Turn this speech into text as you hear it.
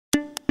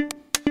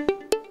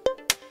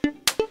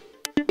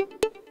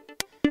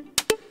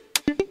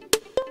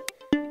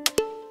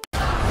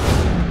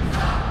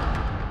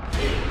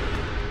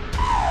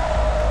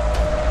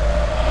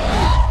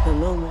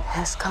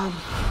has come.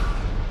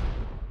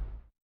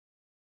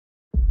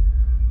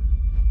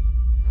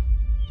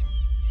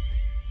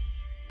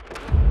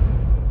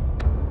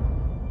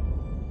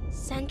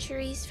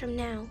 Centuries from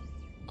now,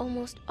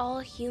 almost all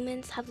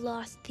humans have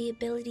lost the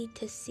ability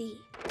to see.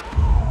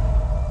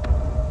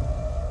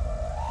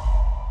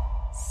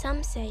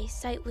 Some say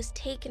sight was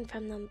taken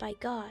from them by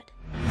God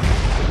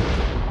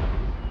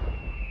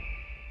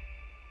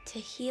to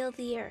heal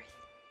the earth.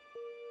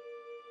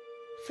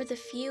 For the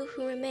few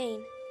who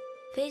remain,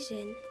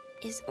 vision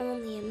is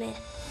only a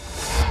myth.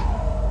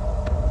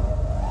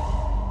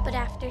 But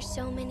after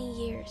so many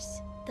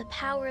years, the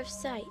power of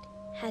sight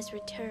has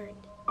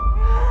returned.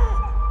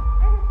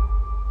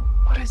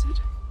 What is it?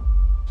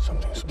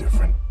 Something's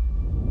different.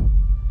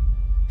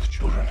 The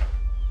children,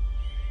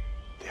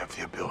 they have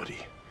the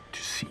ability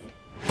to see.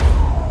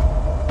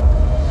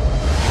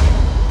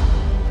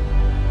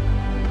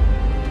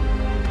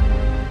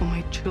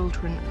 My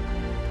children,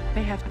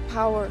 they have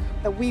power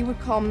that we would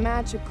call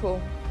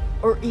magical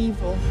or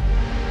evil.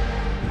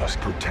 We must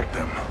protect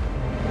them.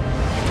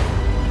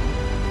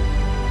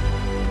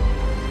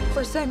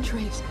 For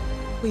centuries,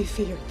 we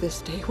feared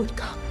this day would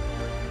come.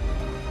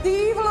 The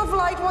evil of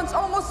light once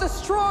almost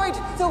destroyed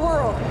the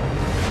world.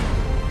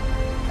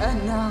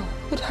 And now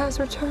it has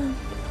returned.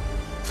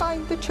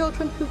 Find the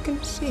children who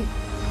can see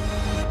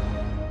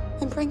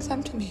and bring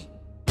them to me.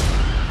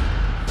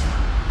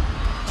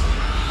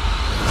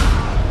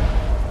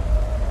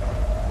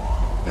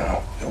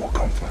 Now they will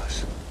come for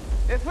us.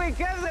 If we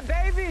kill the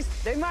babies,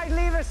 they might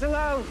leave us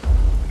alone.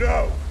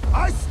 No!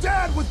 I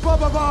stand with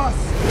Baba Voss!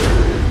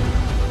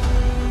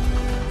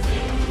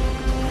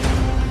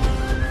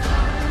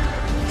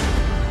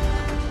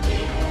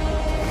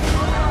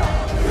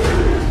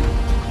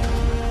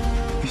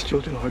 These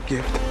children are a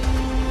gift.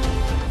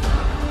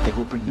 They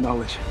will bring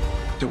knowledge.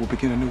 They will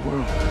begin a new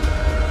world.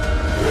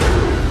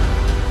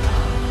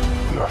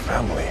 We are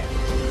family.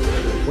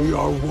 We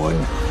are one,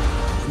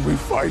 and we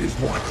fight as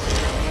one.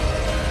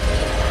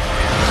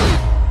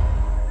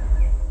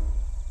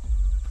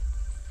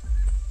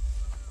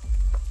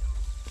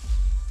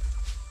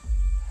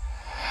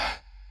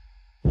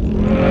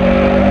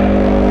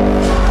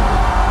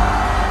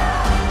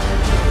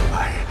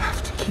 I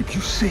have to keep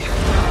you safe.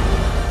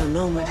 The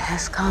moment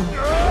has come.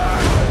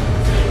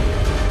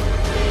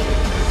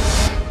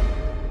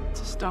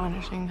 It's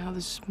astonishing how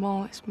the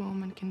smallest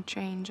moment can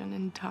change an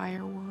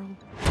entire world.